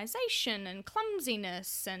disorganization and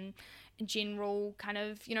clumsiness and general kind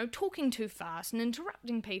of, talking too fast and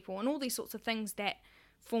interrupting people and all these sorts of things that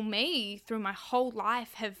for me through my whole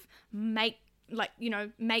life have make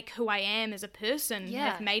who I am as a person,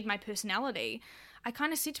 have made my personality, I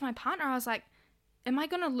kind of said to my partner, I was like, am I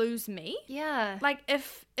going to lose me? Yeah. Like,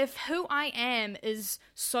 if who I am is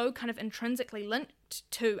so kind of intrinsically linked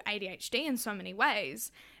to ADHD in so many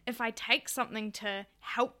ways, if I take something to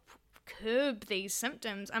help curb these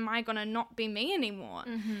symptoms, am I going to not be me anymore?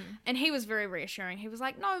 Mm-hmm. And he was very reassuring. He was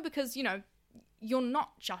like, no, because, you're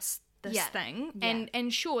not just this thing.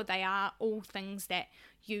 And sure, they are all things that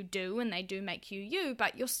you do and they do make you you,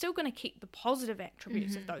 but you're still going to keep the positive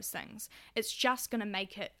attributes of those things. It's just going to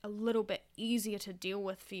make it a little bit easier to deal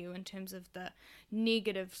with for you in terms of the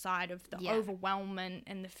negative side of the overwhelmment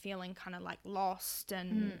and the feeling kind of like lost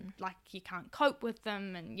and like you can't cope with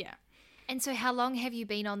them. And And so how long have you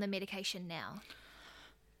been on the medication now?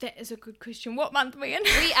 That is a good question. What month are we in?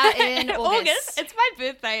 We are in August. It's my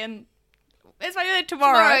birthday and it's my birthday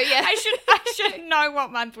tomorrow. Yeah. I should know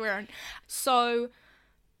what month we're in. So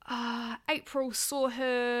April saw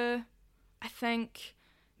her, I think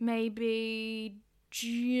maybe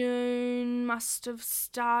June must have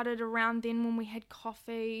started around then when we had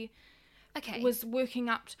coffee. Okay. Was working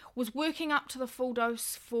up to the full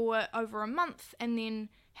dose for over a month, and then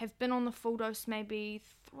have been on the full dose maybe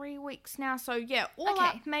 3 weeks now. So all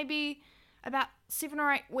up maybe about 7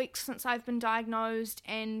 or 8 weeks since I've been diagnosed,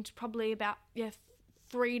 and probably about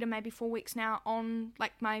 3 to maybe 4 weeks now on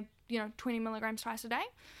like my 20 milligrams twice a day.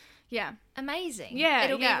 Yeah. Amazing. Yeah.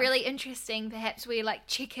 It'll be really interesting. Perhaps we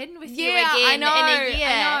check in with you I again know, in a year.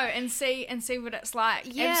 I know, and see what it's like.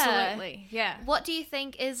 Yeah. Absolutely. Yeah. What do you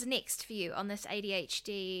think is next for you on this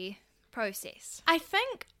ADHD process? I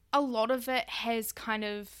think a lot of it has kind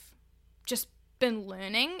of just been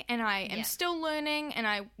learning, and I am still learning, and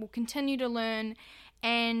I will continue to learn.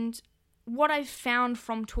 And what I've found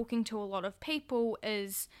from talking to a lot of people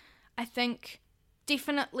is, I think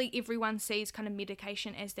definitely everyone sees kind of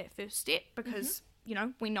medication as that first step because,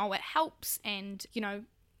 we know it helps, and,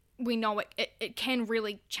 we know it can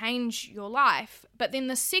really change your life. But then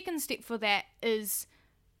the second step for that is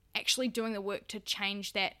actually doing the work to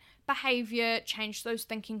change that behavior, change those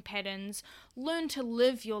thinking patterns, learn to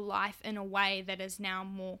live your life in a way that is now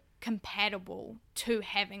more compatible to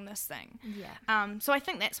having this thing. So I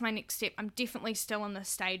think that's my next step. I'm definitely still in this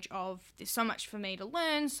stage of there's so much for me to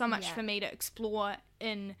learn, so much for me to explore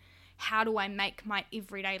in how do I make my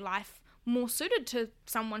everyday life more suited to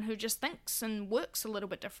someone who just thinks and works a little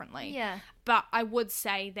bit differently. But I would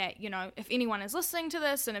say that, if anyone is listening to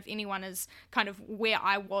this, and if anyone is kind of where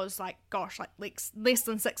I was less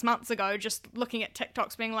than 6 months ago, just looking at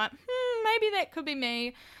TikToks being like, maybe that could be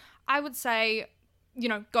me, I would say,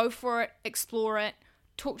 go for it, explore it,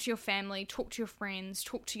 talk to your family, talk to your friends,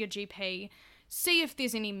 talk to your GP, see if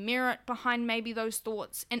there's any merit behind maybe those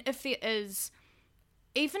thoughts. And if there is,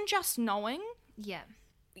 even just knowing,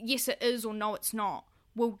 yes it is or no it's not,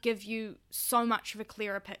 will give you so much of a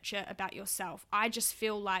clearer picture about yourself. I just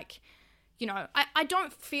feel like, I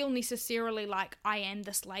don't feel necessarily like I am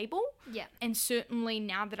this label. And certainly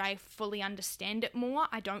now that I fully understand it more,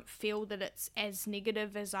 I don't feel that it's as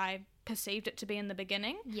negative as I perceived it to be in the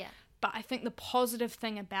beginning. But I think the positive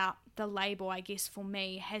thing about the label, I guess for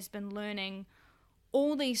me, has been learning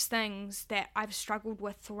all these things that I've struggled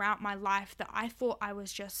with throughout my life that I thought I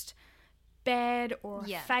was just bad or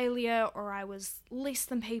a failure, or I was less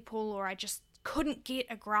than people, or I just couldn't get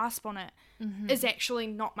a grasp on it, is actually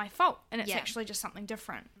not my fault, and it's actually just something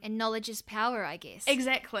different. And knowledge is power, I guess.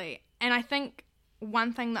 Exactly. And I think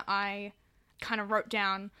one thing that I kind of wrote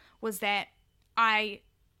down was that I,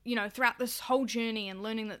 throughout this whole journey and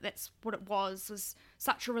learning that that's what it was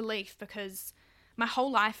such a relief, because my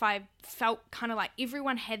whole life I felt kind of like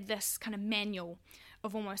everyone had this kind of manual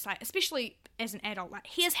of almost like, especially as an adult, like,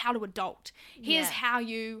 here's how to adult. Here's how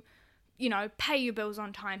you, pay your bills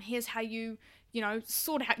on time. Here's how you,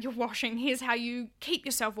 sort out your washing. Here's how you keep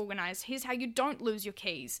yourself organized. Here's how you don't lose your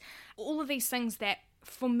keys. All of these things that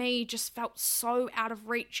for me just felt so out of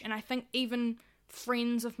reach. And I think even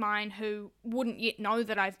friends of mine who wouldn't yet know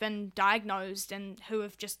that I've been diagnosed and who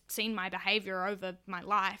have just seen my behavior over my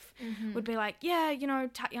life would be like, yeah, you know,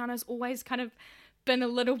 Tatiana's always kind of been a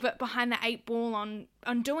little bit behind the 8 ball on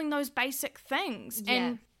doing those basic things. Yeah.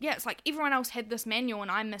 And yeah, it's like everyone else had this manual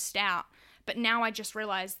and I missed out. But now I just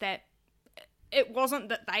realized that it wasn't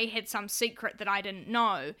that they had some secret that I didn't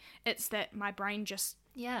know. It's that my brain just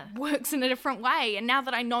works in a different way. And now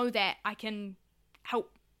that I know that, I can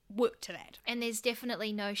help work to that. And there's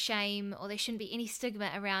definitely no shame, or there shouldn't be any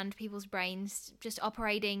stigma around people's brains just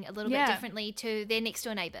operating a little bit differently to their next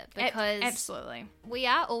door neighbour, because absolutely, we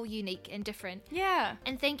are all unique and different. Yeah.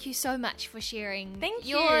 And thank you so much for sharing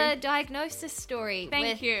your diagnosis story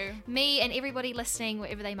with me and everybody listening,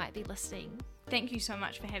 wherever they might be listening. Thank you so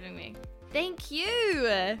much for having me. Thank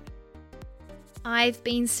you. I've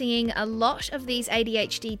been seeing a lot of these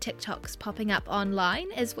ADHD TikToks popping up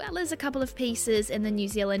online, as well as a couple of pieces in the New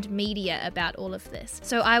Zealand media about all of this.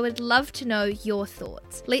 So I would love to know your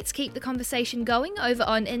thoughts. Let's keep the conversation going over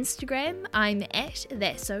on Instagram. I'm at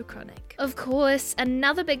That's So Chronic. Of course,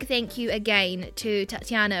 another big thank you again to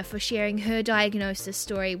Tatiana for sharing her diagnosis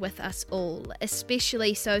story with us all,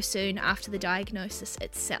 especially so soon after the diagnosis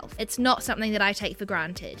itself. It's not something that I take for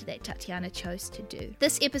granted that Tatiana chose to do.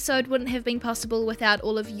 This episode wouldn't have been possible without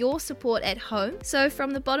all of your support at home. So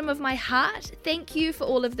from the bottom of my heart, thank you for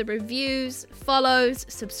all of the reviews, follows,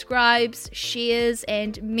 subscribes, shares,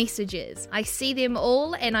 and messages. I see them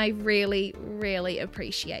all and I really, really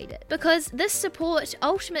appreciate it. Because this support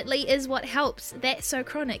ultimately is what helps That's So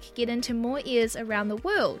Chronic get into more ears around the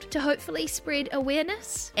world to hopefully spread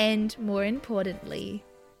awareness and, more importantly,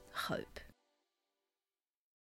 hope.